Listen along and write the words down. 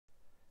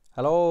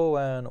Hello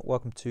and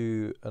welcome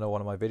to another one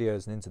of my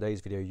videos, and in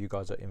today's video you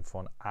guys are in for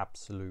an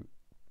absolute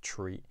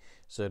treat.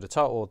 So the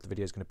title of the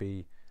video is going to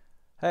be,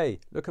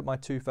 hey, look at my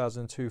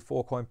 2002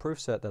 4-coin proof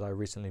set that I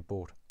recently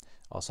bought,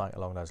 or something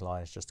along those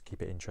lines, just to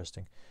keep it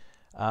interesting.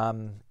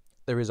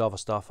 There is other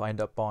stuff. I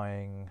ended up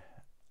buying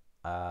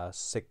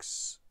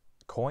 6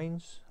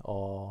 coins,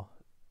 or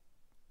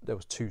there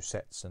was 2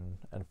 sets and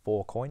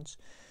 4 coins.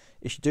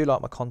 If you do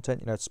like my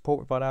content, to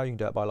support me by now, you can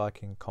do it by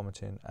liking,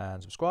 commenting,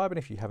 and subscribing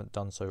if you haven't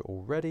done so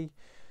already.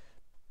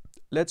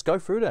 Let's go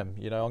through them.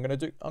 I'm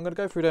gonna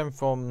go through them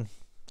from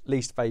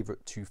least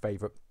favorite to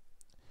favorite.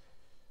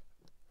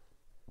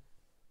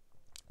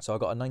 So I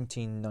got a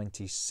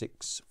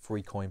 1996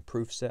 3-coin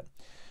proof set.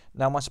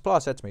 Now my supplier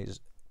said to me,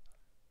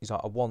 he's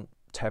like, I want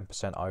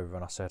 10% over,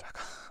 and I said I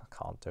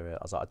can't do it.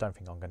 I was like, I don't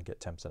think I'm going to get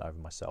 10% over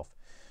myself.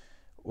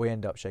 We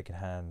end up shaking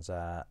hands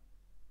at,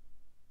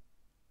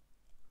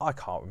 I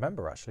can't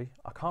remember actually.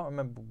 I can't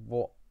remember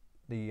what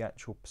the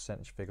actual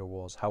percentage figure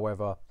was.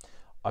 However,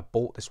 I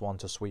bought this one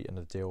to sweeten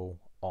the deal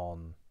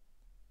on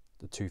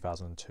the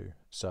 2002.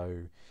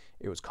 So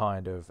it was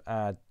kind of,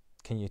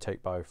 can you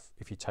take both?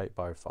 If you take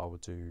both, I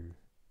would do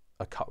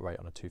a cut rate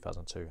on a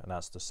 2002, and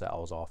that's the set I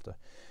was after.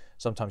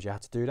 Sometimes you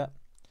have to do that.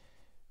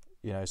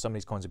 Some of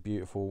these coins are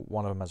beautiful.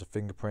 One of them has a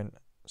fingerprint,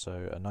 so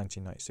a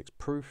 1996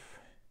 proof.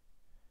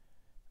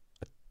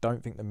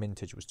 Don't think the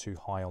mintage was too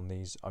high on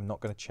these. I'm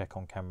not going to check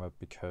on camera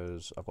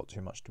because I've got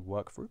too much to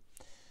work through.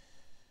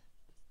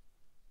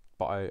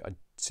 But I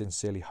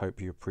sincerely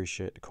hope you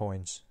appreciate the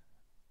coins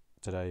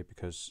today,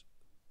 because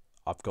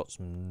I've got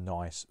some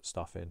nice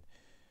stuff in.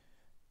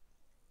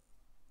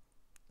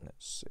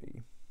 Let's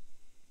see.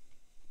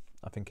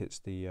 I think it's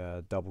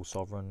the double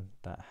sovereign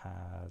that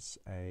has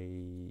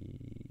a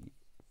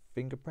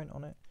fingerprint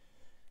on it.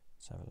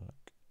 Let's have a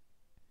look.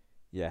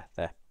 Yeah,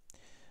 there.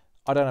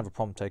 I don't have a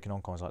problem taking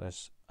on coins like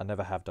this. I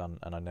never have done,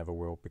 and I never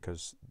will,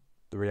 because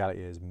the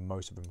reality is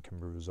most of them can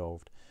be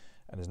resolved,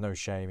 and there's no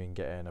shame in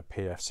getting a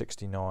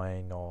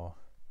PF69 or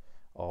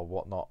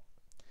whatnot.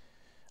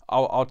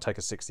 I'll take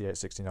a 68,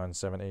 69,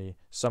 70.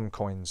 Some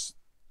coins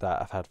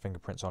that I've had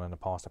fingerprints on in the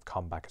past have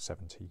come back a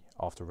 70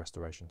 after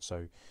restoration,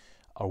 so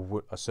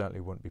I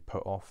certainly wouldn't be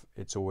put off.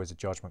 It's always a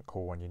judgment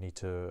call when you need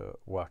to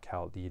work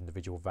out the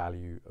individual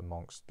value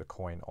amongst the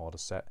coin or the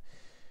set.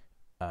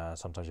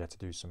 Sometimes you have to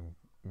do some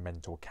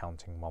mental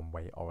counting one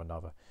way or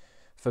another.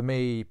 For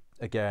me,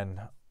 again,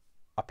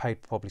 I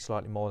paid probably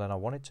slightly more than I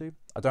wanted to.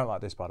 I don't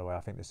like this, by the way. I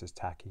think this is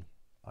tacky.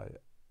 I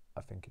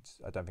don't think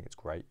it's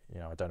great.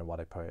 I don't know why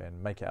they put it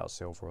in. Make it out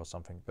silver or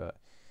something, but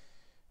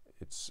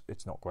it's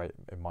not great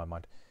in my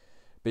mind.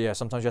 But yeah,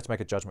 sometimes you have to make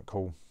a judgment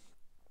call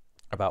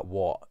about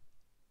what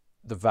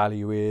the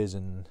value is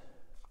and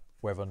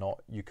whether or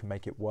not you can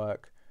make it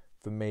work.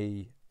 For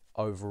me,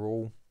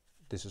 overall,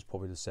 this is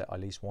probably the set I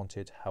least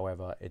wanted.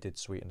 However, it did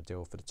sweeten the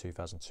deal for the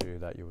 2002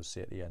 that you will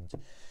see at the end.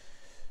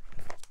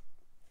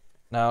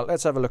 Now,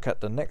 let's have a look at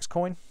the next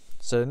coin.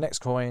 So the next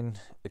coin,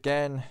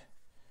 again,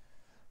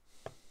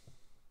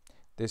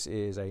 this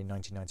is a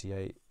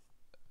 1998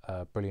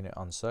 brilliant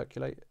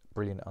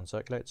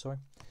uncirculated, sorry.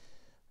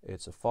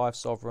 It's a 5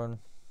 sovereign.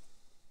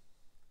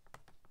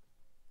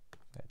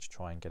 Let's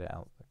try and get it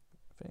out the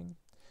thing.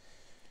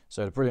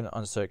 So the brilliant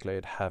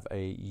uncirculated have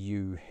a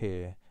U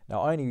here.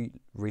 Now, I only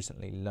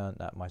recently learned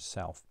that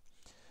myself.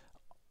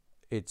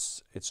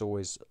 It's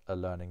always a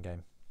learning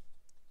game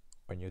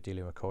when you're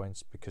dealing with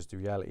coins, because the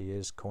reality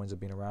is coins have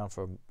been around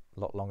for a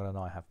lot longer than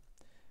I have,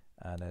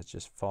 and there's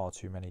just far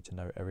too many to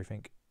know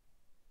everything.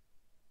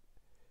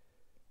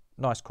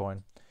 Nice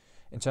coin.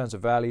 In terms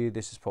of value,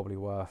 this is probably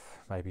worth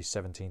maybe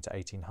 £1,700 to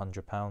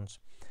 £1,800.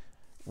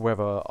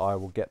 Whether I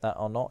will get that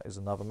or not is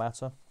another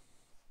matter.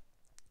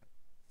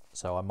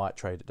 So I might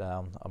trade it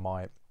down. I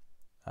might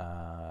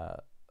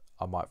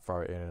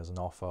throw it in as an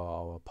offer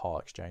or a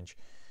part exchange.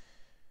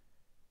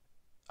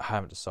 I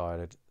haven't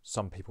decided.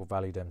 Some people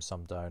value them,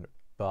 some don't.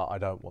 But I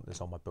don't want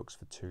this on my books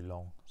for too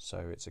long.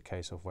 So it's a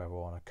case of whether I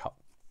want to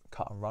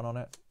cut and run on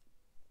it.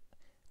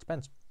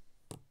 Depends.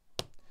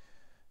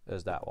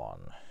 There's that one.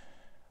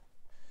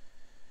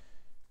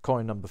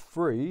 Coin number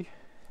 3.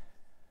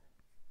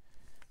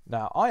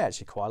 Now, I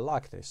actually quite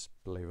like this,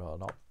 believe it or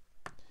not.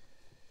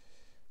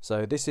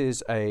 So this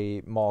is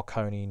a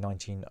Marconi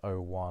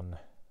 1901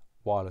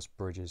 wireless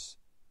bridges,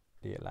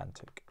 the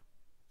Atlantic.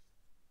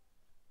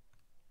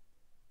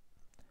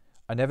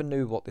 I never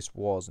knew what this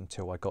was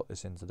until I got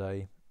this in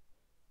today.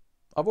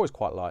 I've always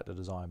quite liked the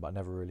design, but I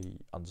never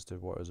really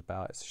understood what it was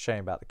about. It's a shame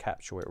about the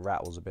capsule, it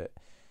rattles a bit.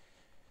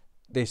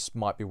 This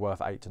might be worth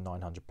 £800 to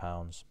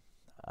 £900.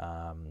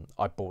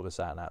 I bought this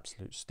at an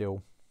absolute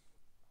steal.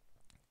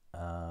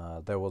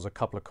 There was a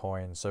couple of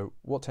coins. So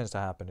what tends to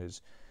happen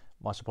is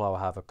my supplier will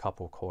have a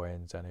couple of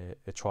coins, and it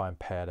try and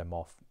pair them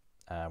off.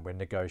 We're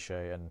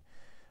negotiating.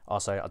 I'll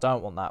say, I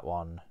don't want that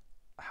one.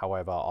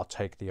 However, I'll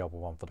take the other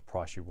one for the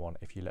price you want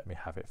if you let me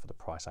have it for the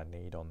price I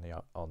need on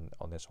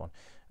this one.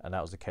 And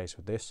that was the case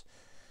with this.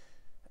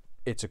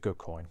 It's a good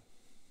coin.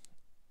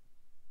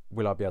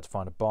 Will I be able to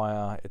find a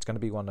buyer? It's going to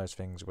be one of those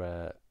things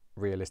where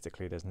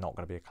realistically there's not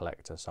going to be a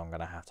collector, so I'm going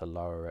to have to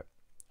lower it.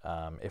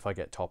 If I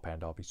get top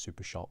end, I'll be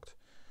super shocked.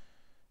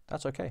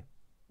 That's okay.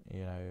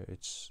 You know,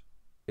 it's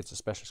a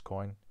specialist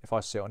coin. If I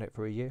sit on it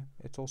for a year,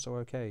 it's also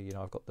okay. You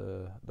know, I've got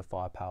the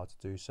firepower to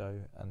do so,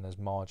 and there's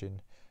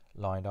margin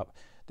lined up.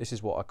 This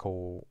is what I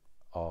call,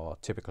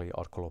 typically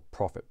I'd call a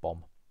profit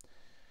bomb.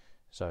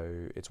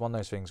 So it's one of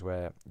those things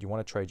where you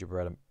want to trade your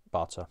bread and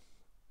butter,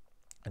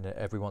 and then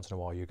every once in a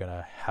while you're going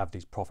to have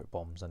these profit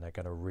bombs, and they're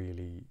going to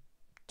really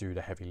do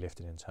the heavy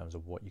lifting in terms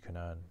of what you can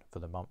earn for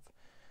the month.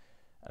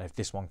 And if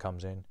this one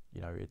comes in,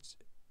 you know,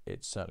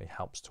 it certainly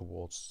helps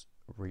towards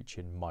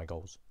reaching my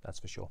goals, that's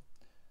for sure.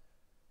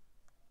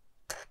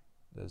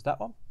 There's that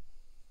one.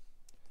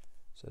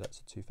 So that's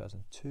a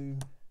 2002.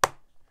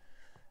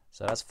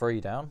 So that's 3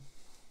 down.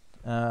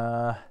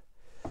 I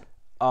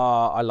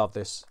love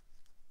this.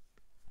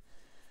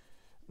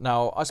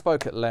 Now, I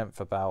spoke at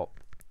length about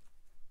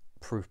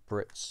proof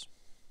Brits.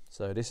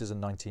 So this is a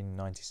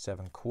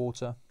 1997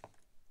 quarter.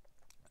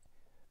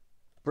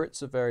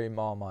 Brits are very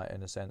Marmite in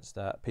the sense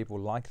that people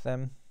like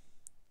them,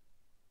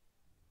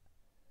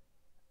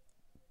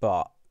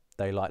 but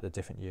they like the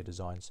different year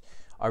designs.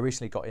 I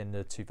recently got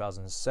into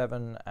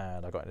 2007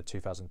 and I got into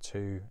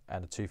 2002,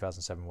 and the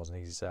 2007 was an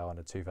easy sell, and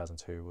the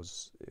 2002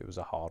 was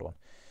a hard one.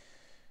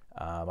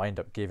 I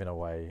ended up giving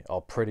away,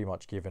 or pretty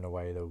much giving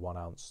away, the 1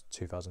 ounce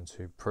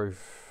 2002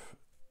 proof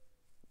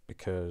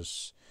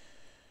because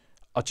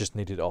I just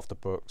needed it off the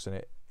books, and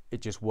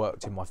it just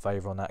worked in my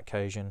favour on that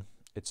occasion.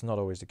 It's not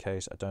always the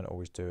case. I don't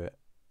always do it.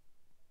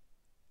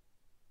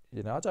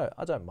 You know,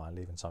 I don't mind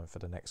leaving something for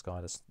the next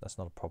guy. That's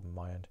not a problem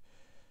on my end.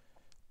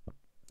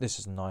 This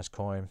is a nice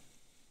coin.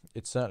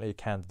 It's certainly a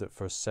candidate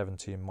for a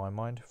 70 in my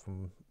mind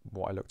from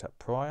what I looked at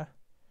prior.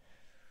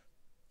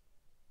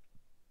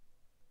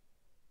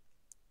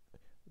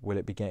 Will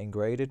it be getting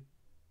graded?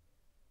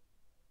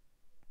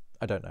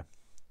 I don't know.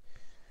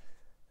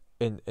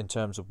 In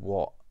terms of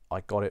what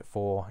I got it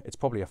for, it's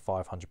probably a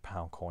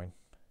 £500 coin,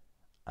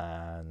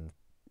 and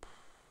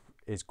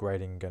is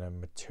grading going to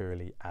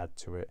materially add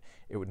to it?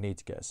 It would need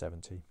to get a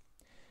 70.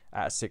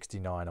 At a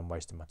 69, I'm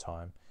wasting my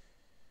time.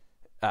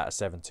 At a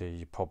 70,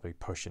 you're probably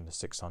pushing the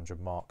 600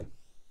 mark,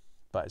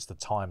 but it's the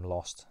time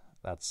lost.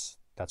 That's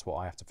what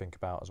I have to think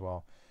about as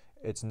well.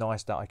 It's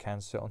nice that I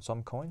can sit on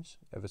some coins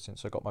ever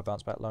since I got my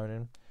bounce back loan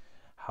in.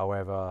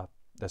 However,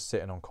 there's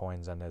sitting on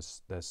coins and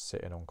there's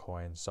sitting on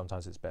coins.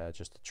 Sometimes it's better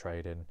just to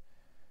trade in and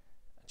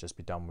just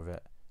be done with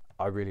it.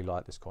 I really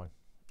like this coin.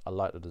 I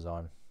like the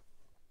design.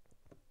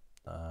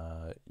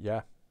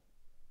 Yeah.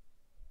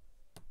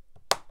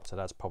 So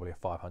that's probably a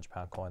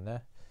 £500 coin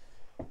there.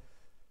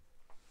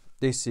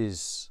 This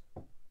is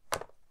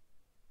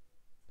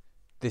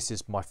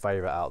my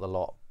favourite out of the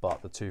lot,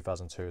 but the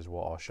 2002 is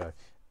what I'll show.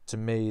 To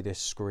me, this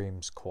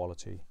screams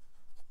quality.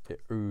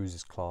 It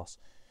oozes class.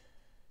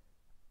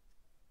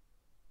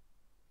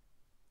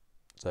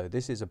 So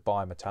this is a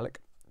bimetallic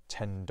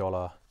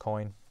 $10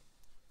 coin.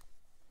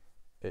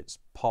 It's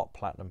part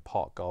platinum,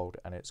 part gold,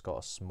 and it's got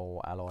a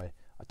small alloy.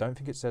 I don't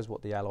think it says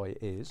what the alloy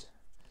is.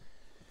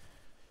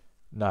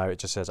 No, it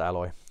just says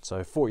alloy.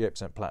 So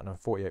 48% platinum,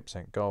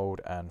 48%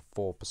 gold, and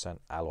 4%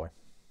 alloy.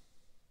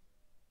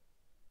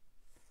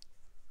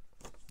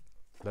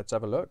 Let's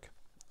have a look.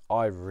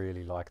 I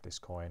really like this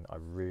coin. I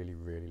really,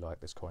 really like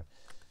this coin.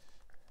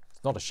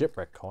 It's not a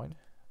shipwreck coin,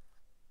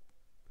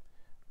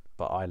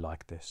 but I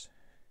like this.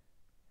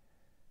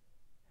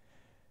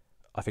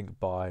 I think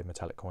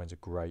bimetallic coins are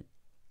great.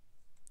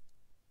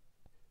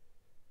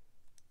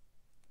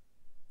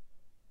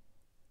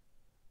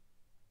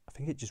 I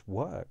think it just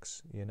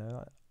works, you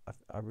know.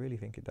 I really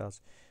think it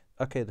does.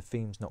 Okay, the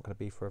theme's not going to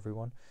be for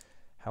everyone.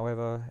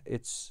 However,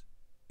 it's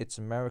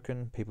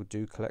American. People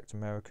do collect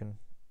American.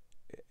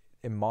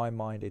 In my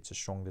mind, it's a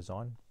strong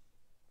design.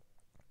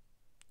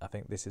 I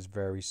think this is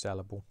very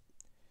sellable.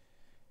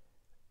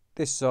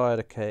 This side,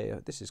 okay,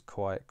 this is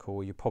quite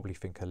cool. You probably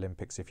think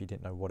Olympics if you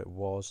didn't know what it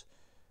was,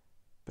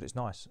 but it's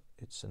nice.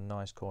 It's a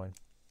nice coin,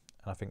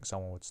 and I think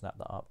someone would snap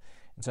that up.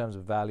 In terms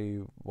of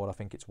value, what I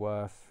think it's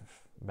worth,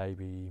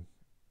 maybe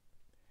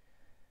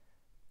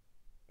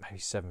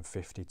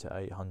 750 to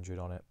 800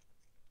 on it.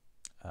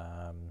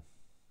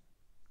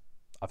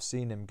 I've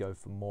seen them go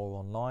for more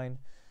online.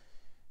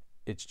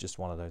 It's just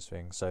one of those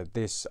things. So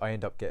this, I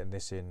end up getting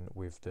this in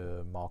with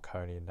the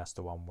Marconi, and that's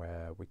the one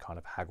where we kind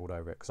of haggled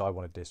over it because I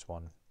wanted this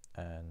one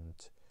and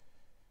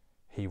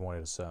he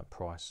wanted a certain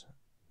price,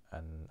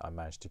 and I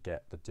managed to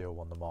get the deal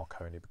on the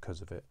Marconi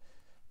because of it,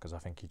 because I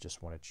think he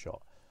just wanted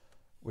shot,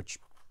 which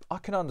I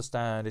can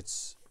understand.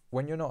 It's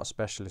when you're not a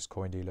specialist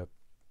coin dealer,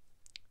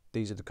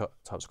 these are the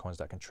types of coins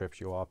that can trip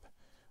you up.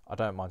 I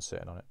don't mind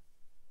sitting on it.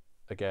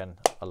 Again,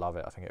 I love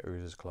it. I think it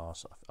oozes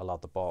class. I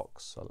love the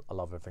box. I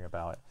love everything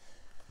about it.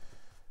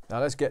 Now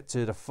let's get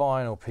to the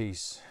final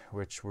piece,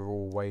 which we're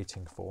all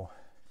waiting for.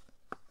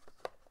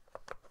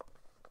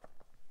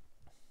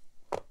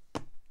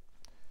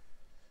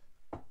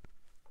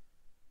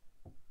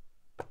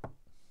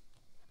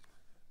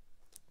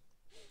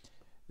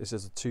 This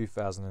is a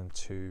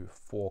 2002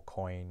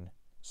 4-coin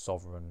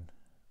sovereign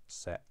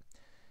set.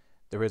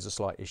 There is a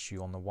slight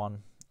issue on the one.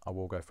 I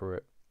will go through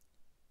it.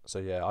 So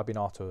yeah, I've been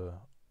after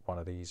one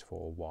of these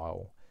for a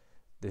while.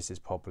 This is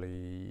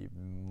probably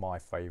my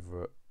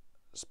favourite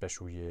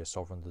special year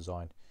sovereign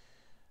design.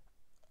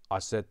 I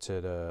said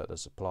to the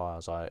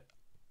suppliers, I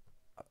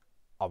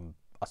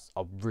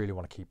really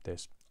want to keep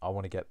this. I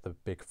want to get the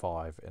big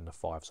 5 in the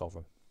 5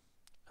 sovereign,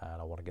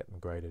 and I want to get them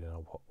graded, and I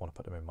want to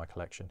put them in my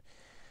collection.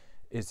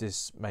 Is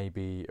this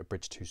maybe a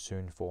bridge too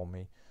soon for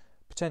me?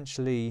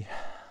 Potentially,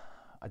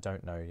 I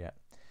don't know yet.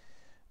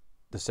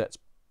 The set's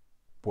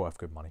worth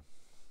good money.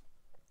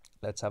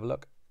 Let's have a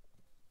look.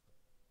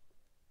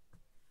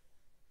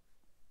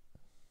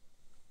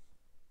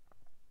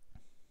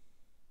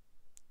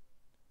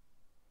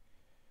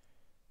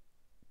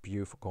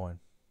 Beautiful coin.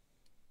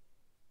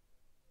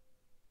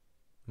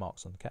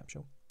 Marks on the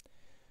capsule.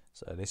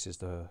 So this is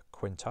the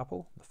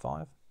quintuple, the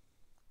 5.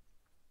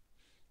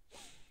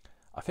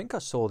 I think I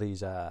saw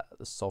these at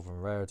the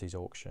Sovereign Rarities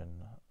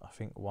auction. I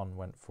think one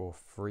went for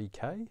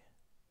 3k.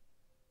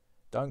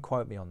 Don't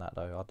quote me on that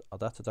though.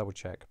 I'd have to double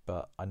check,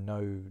 but I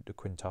know the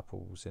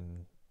quintuples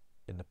in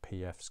the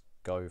PFs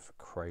go for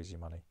crazy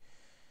money.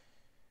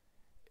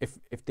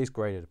 If this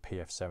graded a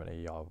PF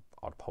 70,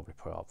 I'd probably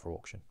put it up for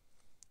auction.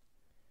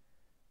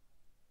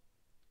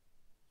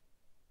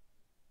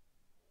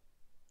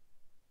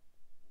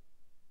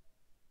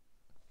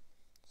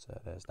 So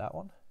there's that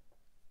one.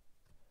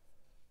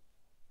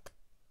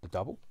 The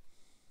double.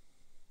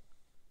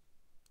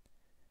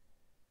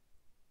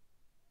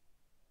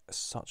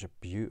 Such a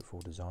beautiful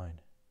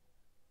design.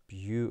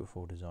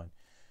 Beautiful design.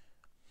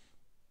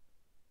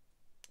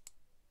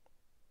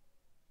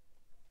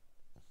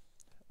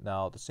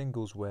 Now the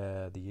singles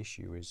where the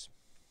issue is,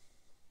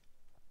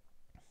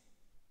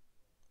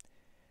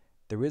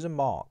 there is a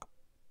mark.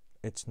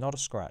 It's not a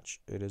scratch,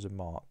 it is a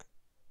mark,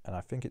 and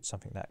I think it's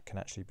something that can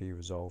actually be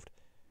resolved.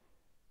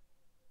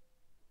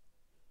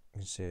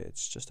 You can see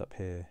it's just up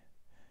here.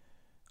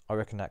 I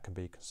reckon that can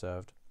be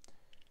conserved,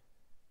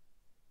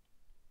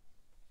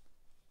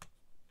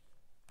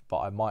 but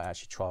I might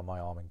actually try my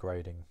arm in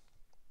grading.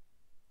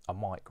 I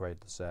might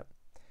grade the set.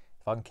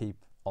 If I can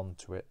keep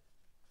onto it,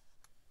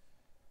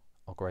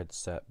 I'll grade the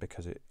set,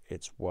 because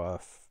it's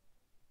worth,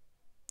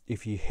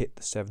 if you hit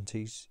the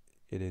 70s,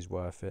 it is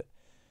worth it.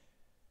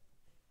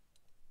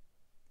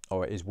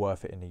 Or it is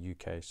worth it in the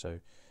UK. So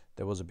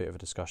there was a bit of a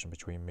discussion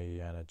between me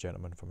and a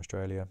gentleman from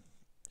Australia.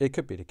 It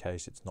could be the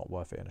case it's not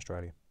worth it in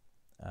Australia.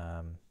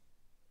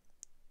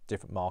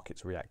 Different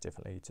markets react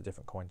differently to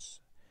different coins,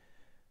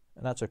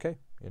 and that's okay.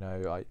 You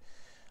know,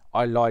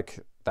 I like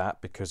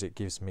that because it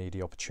gives me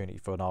the opportunity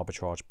for an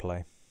arbitrage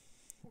play,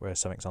 where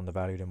something's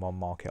undervalued in one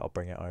market, I'll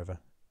bring it over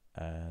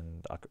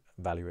and I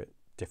value it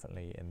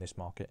differently in this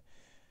market.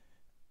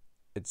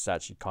 It's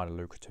actually kind of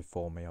lucrative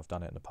for me. I've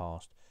done it in the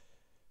past.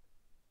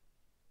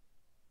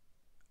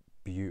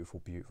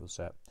 Beautiful, beautiful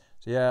set.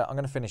 So yeah, I'm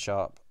going to finish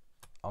up.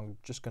 I'm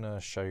just going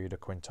to show you the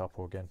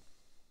quintuple again.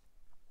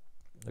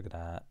 Look at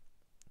that.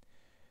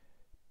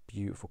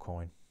 Beautiful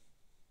coin.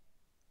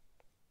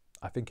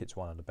 I think it's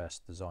one of the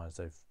best designs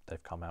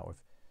they've come out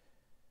with.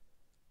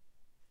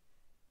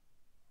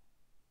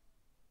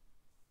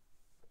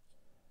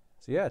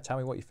 So yeah, tell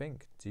me what you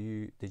think.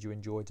 Did you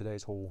enjoy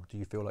today's haul? Do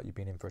you feel like you've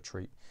been in for a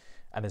treat?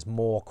 And there's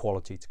more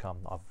quality to come.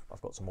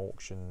 I've got some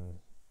auction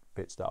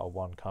bits that I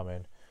won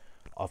coming.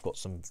 I've got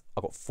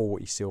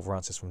 40 silver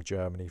ounces from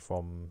Germany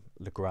from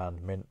Le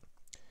Grand Mint.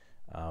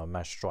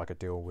 Managed to strike a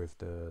deal with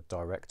the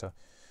director.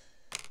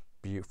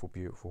 Beautiful,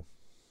 beautiful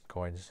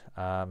coins.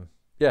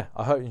 Yeah,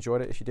 I hope you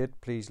enjoyed it. If you did,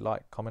 please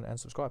like, comment and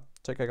subscribe.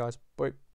 Take care guys. Bye.